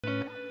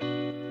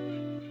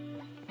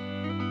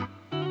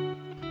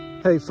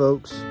Hey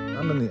folks,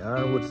 I'm in the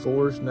Ironwood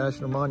Forest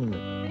National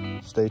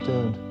Monument. Stay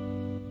tuned.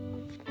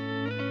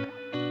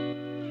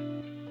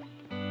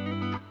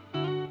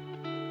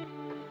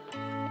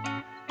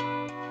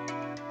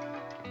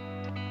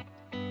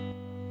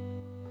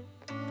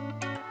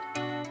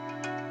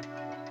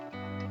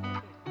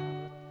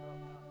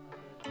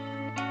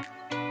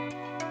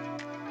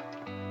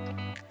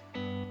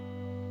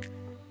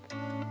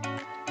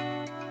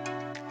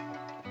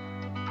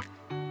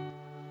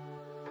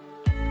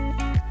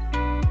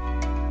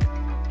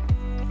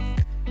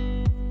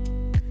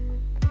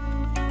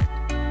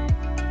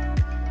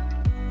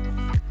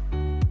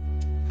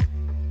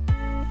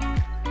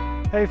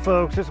 Hey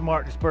folks, this is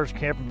Mark, Dispersed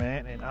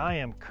Camperman, and I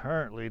am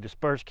currently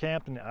dispersed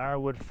camped in the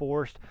Ironwood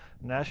Forest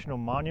National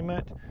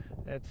Monument.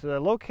 It's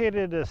located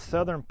in the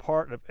southern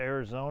part of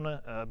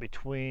Arizona,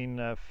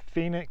 between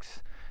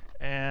Phoenix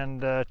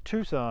and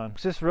Tucson.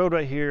 This road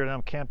right here that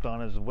I'm camped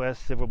on is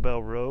West Silver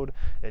Bell Road.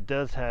 It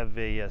does have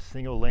a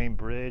single lane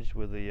bridge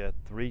with a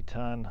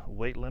 3-ton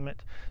weight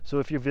limit. So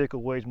if your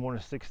vehicle weighs more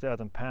than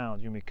 6,000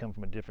 pounds, you may come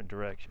from a different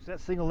direction. So that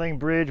single lane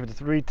bridge with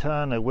the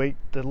 3-ton weight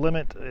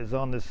limit is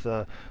on this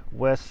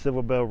West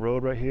Silver Bell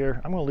Road right here.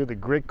 I'm going to leave the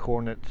grid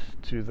coordinates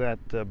to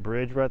that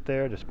bridge right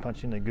there. Just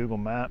punch in the Google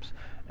Maps.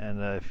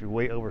 And if you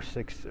weigh over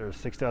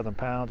 6,000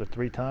 pounds or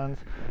 3 tons,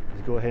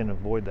 just go ahead and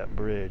avoid that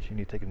bridge. You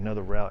need to take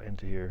another route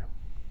into here.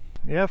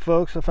 Yeah,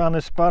 folks, I found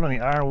this spot on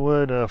the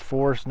Ironwood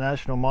Forest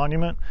National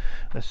Monument.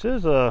 This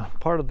is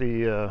part of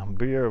the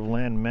Bureau of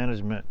Land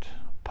Management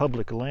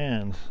public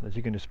lands that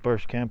you can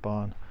disperse camp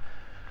on.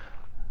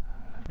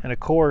 And of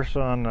course,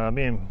 on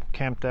being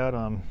camped out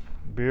on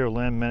Bureau of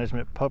Land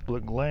Management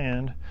public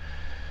land,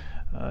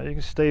 you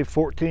can stay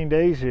 14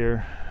 days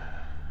here.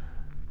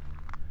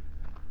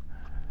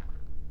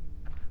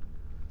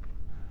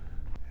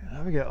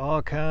 I've got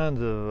all kinds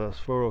of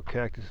saguaro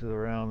cactuses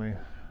around me.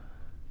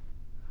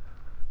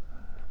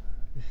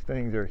 These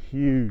things are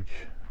huge.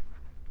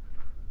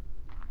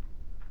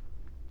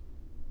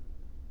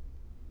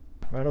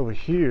 Right over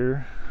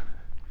here,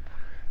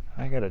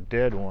 I got a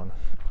dead one.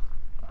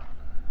 You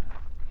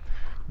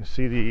can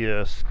see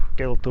the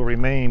skeletal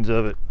remains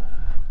of it.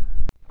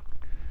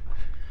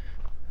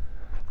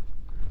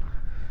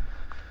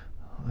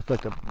 Looks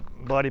like the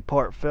body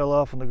part fell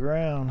off on the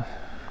ground.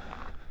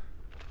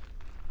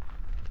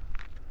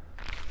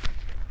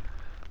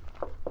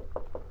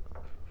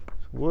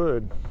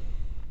 Wood.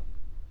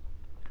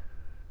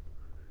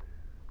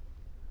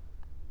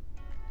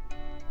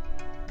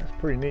 That's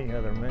pretty neat how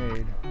they're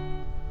made.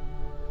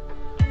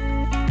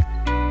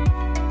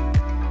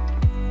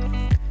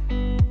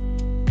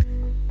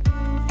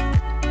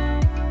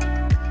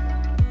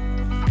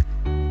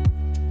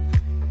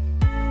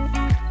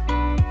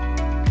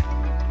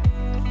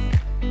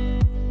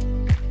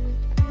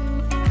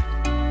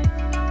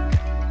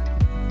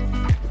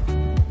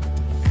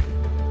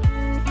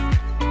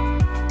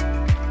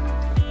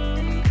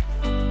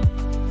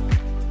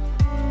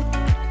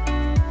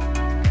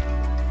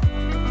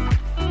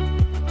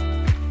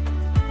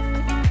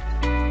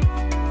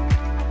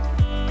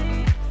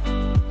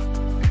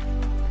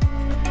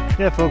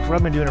 Yeah, folks, what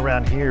I've been doing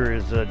around here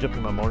is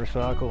jumping my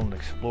motorcycle and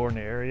exploring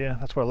the area.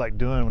 That's what I like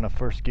doing when I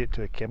first get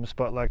to a camping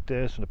spot like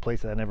this, in a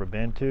place that I've never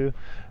been to.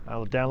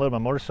 I'll download my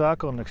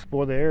motorcycle and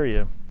explore the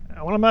area.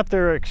 When I'm out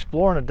there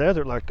exploring a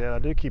desert like that, I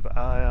do keep an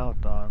eye out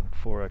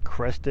for a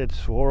crested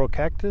saguaro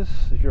cactus,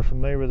 if you're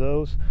familiar with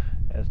those.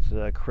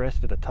 It's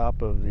crested at the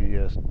top of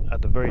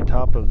at the very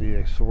top of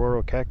the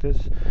saguaro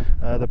cactus.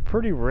 They're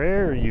pretty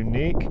rare,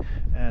 unique,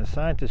 and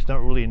scientists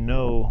don't really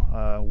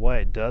know why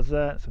it does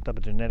that. Some type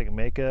of genetic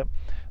makeup.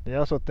 They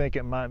also think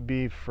it might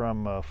be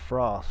from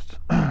frost.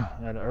 At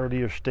an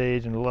earlier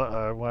stage when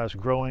I was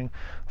growing,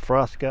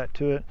 frost got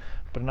to it,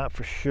 but I'm not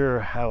for sure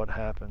how it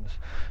happens.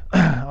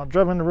 I was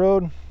driving the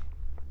road,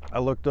 I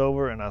looked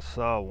over and I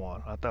saw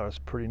one. I thought it was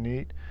pretty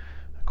neat.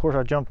 Of course,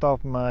 I jumped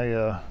off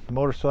my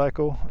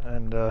motorcycle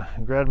and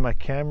grabbed my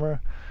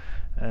camera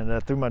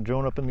and threw my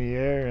drone up in the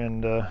air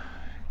and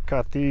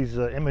caught these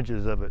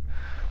images of it.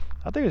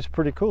 I think it's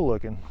pretty cool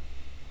looking.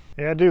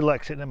 Yeah, I do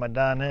like sitting in my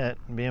dinette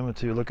and being able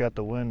to look out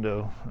the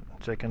window,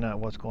 checking out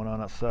what's going on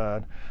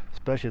outside,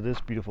 especially this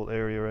beautiful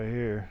area right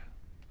here.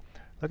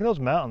 Look at those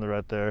mountains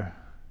right there.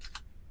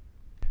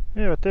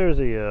 Yeah, right there's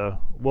the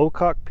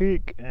Wocock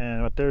Peak,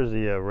 and right there's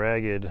the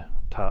Ragged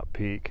Top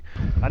Peak.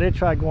 I did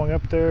try going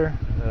up there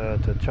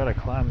to try to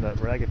climb that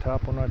Ragged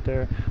Top one right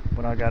there.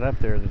 When I got up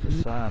there, there's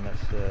a sign that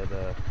said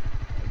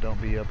don't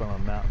be up on a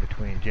mountain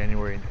between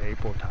January and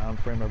April time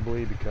frame, I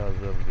believe, because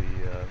of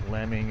the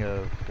lambing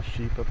of the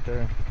sheep up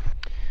there.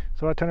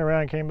 So I turned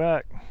around and came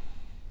back.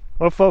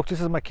 Well, folks, this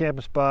is my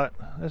camping spot.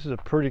 This is a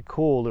pretty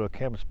cool little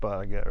camping spot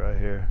I got right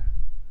here.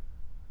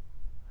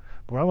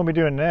 But what I'm going to be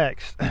doing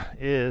next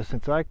is,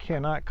 since I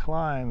cannot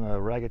climb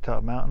Ragged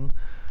Top Mountain,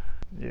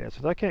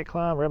 since I can't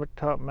climb Ragged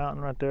Top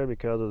Mountain right there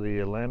because of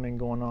the lambing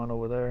going on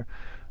over there,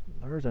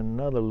 there's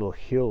another little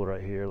hill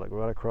right here, like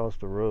right across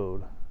the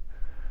road.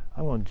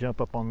 I'm going to jump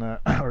up on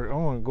that, or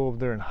I'm going to go over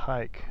there and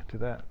hike to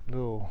that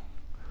little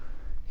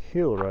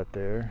hill right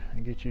there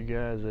and get you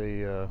guys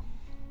a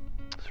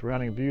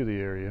surrounding view of the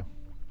area.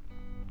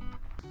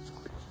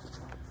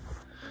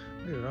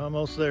 We're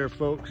almost there,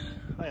 folks.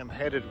 I am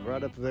headed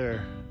right up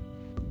there.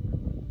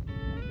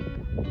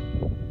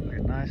 Like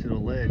a nice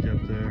little ledge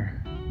up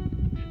there.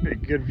 Should be a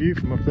good view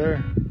from up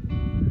there.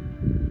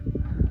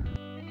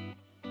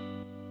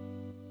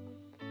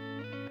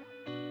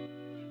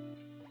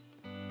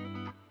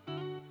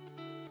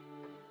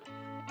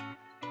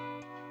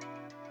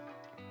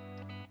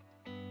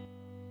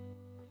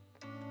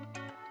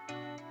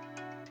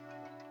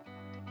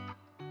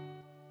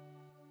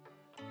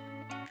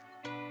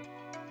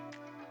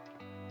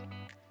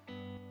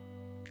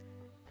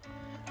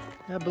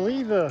 I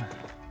believe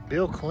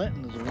Bill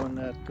Clinton is the one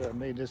that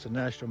made this a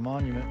national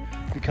monument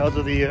because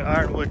of the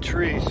ironwood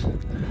trees.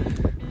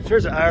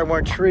 There's an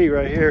ironwood tree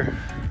right here.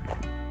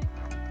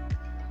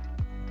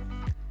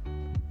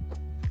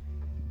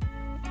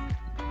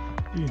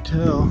 You can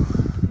tell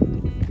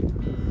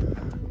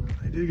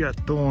they do got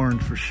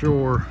thorns for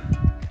sure.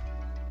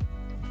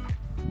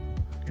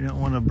 You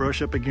don't want to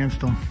brush up against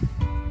them.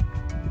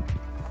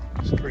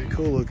 It's pretty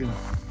cool looking.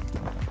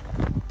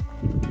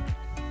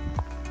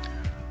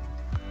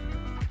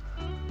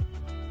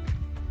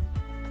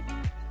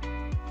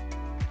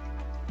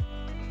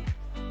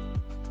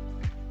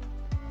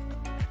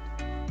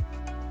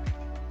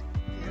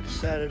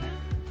 Decided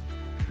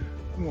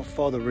I'm gonna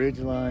follow the ridge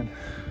line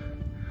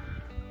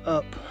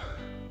up,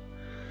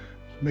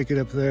 make it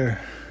up there.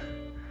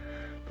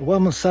 But while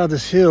I'm inside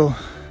this hill,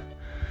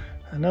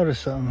 I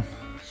noticed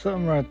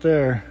something right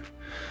there.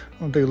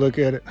 I'm gonna take a look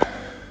at it.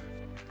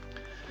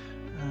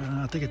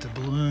 I think it's a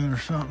balloon or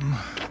something.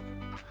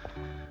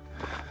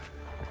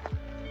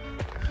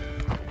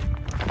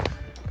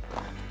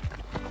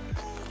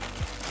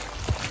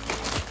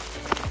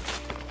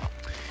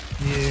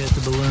 Yeah, it's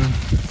a balloon.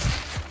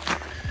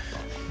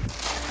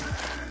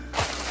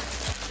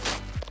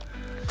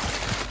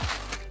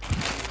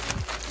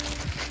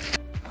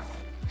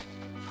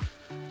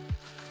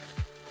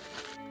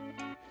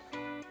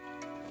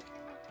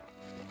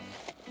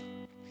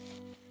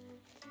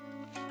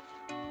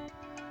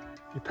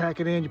 You pack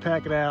it in, you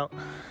pack it out.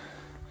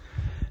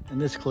 In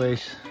this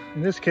case,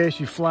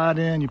 you fly it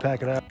in, you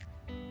pack it out.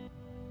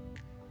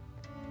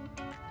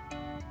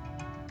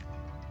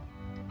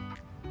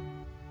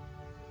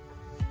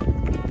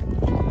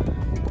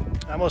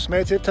 I almost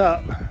made it to the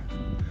top,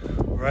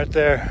 right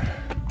there.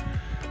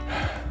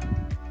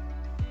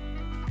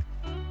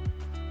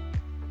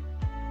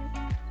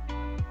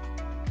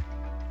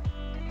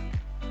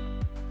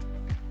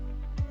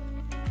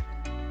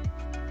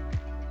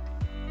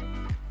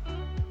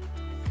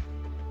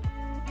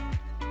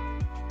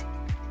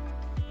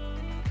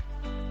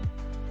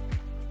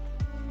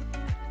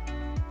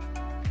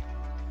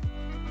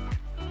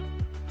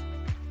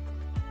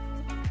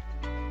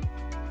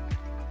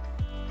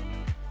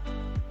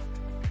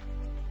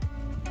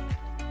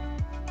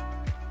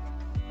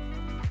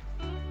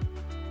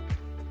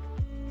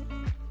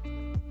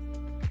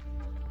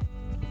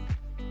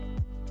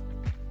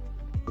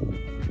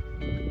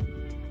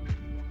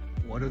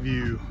 What a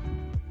view.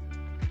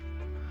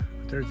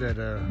 There's that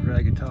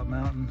Ragged Top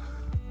Mountain.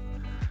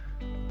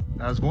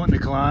 I was wanting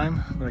to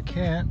climb, but I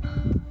can't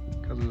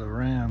because of the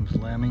rams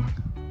lambing.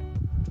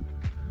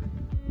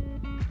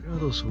 Look at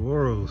those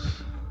saguaros,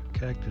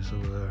 cactus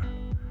over there.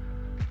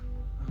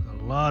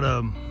 There's a lot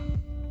of them.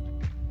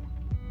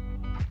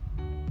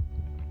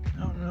 I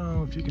don't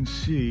know if you can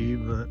see,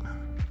 but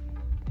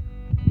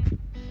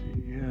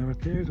yeah, right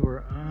there's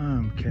where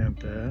I'm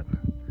camped at.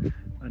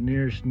 My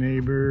nearest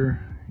neighbor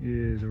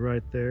is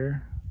right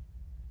there,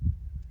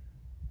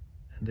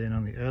 and then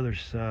on the other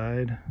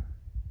side,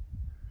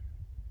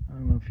 I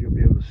don't know if you'll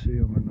be able to see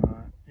them or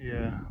not.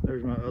 Yeah,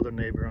 there's my other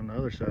neighbor on the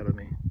other side of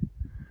me.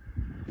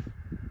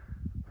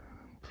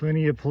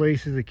 Plenty of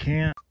places to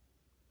camp,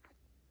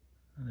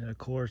 and then of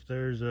course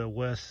there's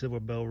West Silver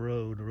Bell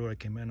Road, the road I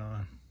came in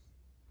on.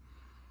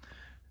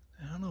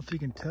 I don't know if you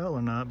can tell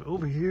or not, but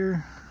over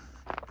here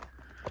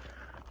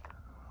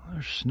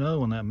there's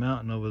snow on that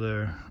mountain over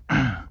there.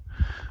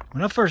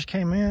 When I first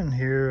came in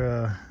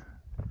here,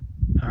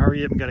 I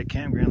hurried up and got a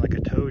campground like I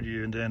told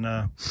you, and then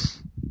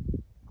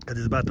because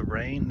it's about to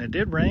rain. It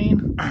did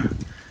rain,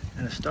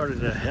 and it started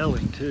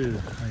hailing too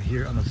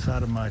here on the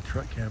side of my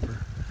truck camper.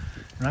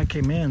 When I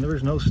came in, there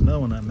was no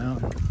snow on that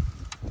mountain.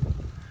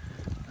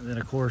 And then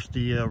of course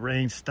the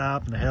rain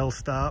stopped and the hail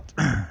stopped,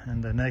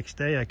 and the next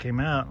day I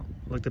came out,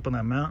 looked up on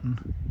that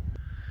mountain,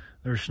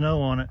 there was snow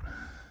on it.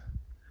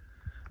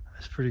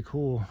 That's pretty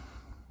cool.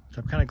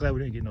 So I'm kind of glad we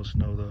didn't get no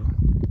snow though.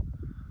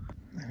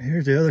 And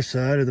here's the other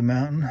side of the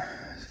mountain.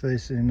 It's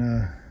facing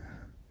a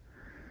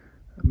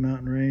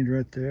mountain range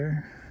right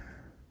there.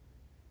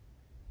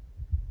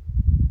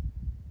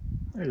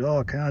 There's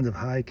all kinds of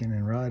hiking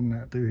and riding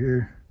out through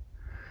here.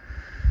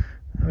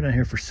 I've been out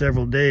here for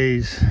several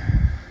days,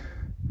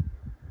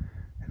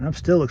 and I'm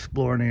still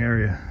exploring the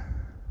area.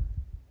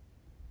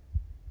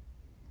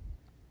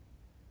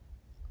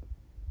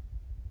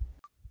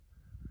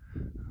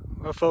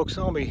 Well folks,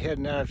 I'll be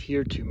heading out of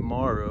here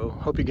tomorrow.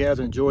 Hope you guys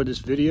enjoyed this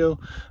video.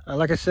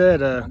 Like I said,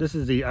 this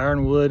is the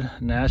Ironwood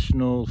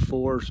National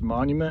Forest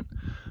Monument.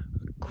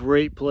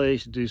 Great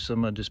place to do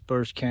some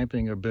dispersed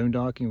camping or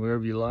boondocking,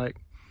 wherever you like.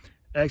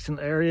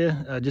 Excellent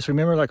area. Just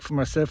remember, like for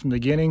myself from the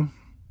beginning,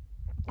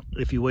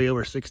 if you weigh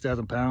over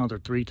 6,000 pounds or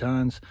 3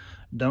 tons,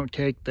 don't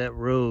take that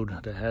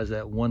road that has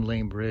that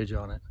 1-lane bridge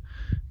on it,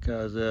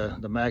 because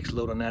the max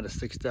load on that is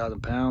 6,000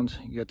 pounds.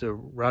 You have to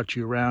route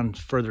you around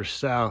further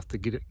south to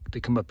get it to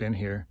come up in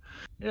here.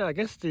 Yeah, I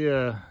guess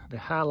the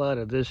highlight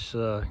of this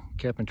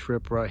camping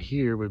trip right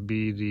here would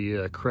be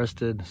the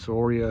Crested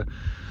Sonoran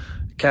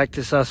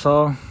Cactus I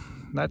saw.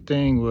 That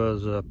thing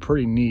was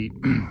pretty neat.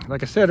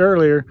 Like I said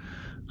earlier,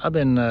 I've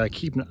been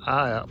keeping an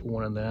eye out for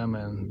one of them,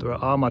 and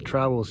throughout all my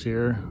travels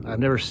here, I've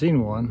never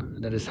seen one.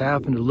 I just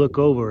happened to look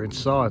over and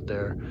saw it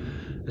there.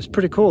 It's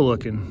pretty cool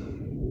looking.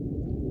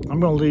 I'm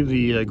going to leave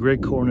the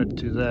grid coordinate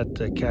to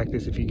that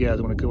cactus if you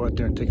guys want to go out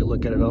there and take a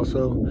look at it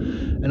also.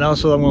 And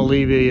also I'm going to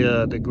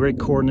leave the grid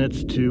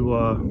coordinates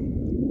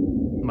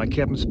to my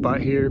camping spot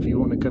here if you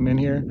want to come in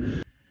here.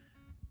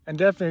 And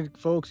definitely,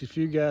 folks, if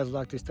you guys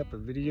like this type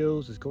of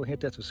videos, just go hit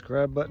that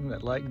subscribe button,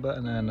 that like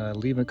button, and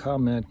leave a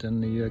comment in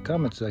the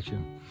comment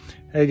section.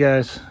 Hey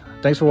guys,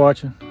 thanks for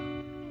watching.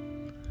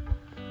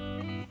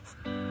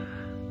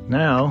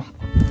 Now,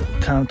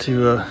 time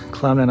to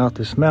climb down off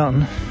this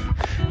mountain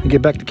and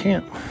get back to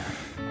camp.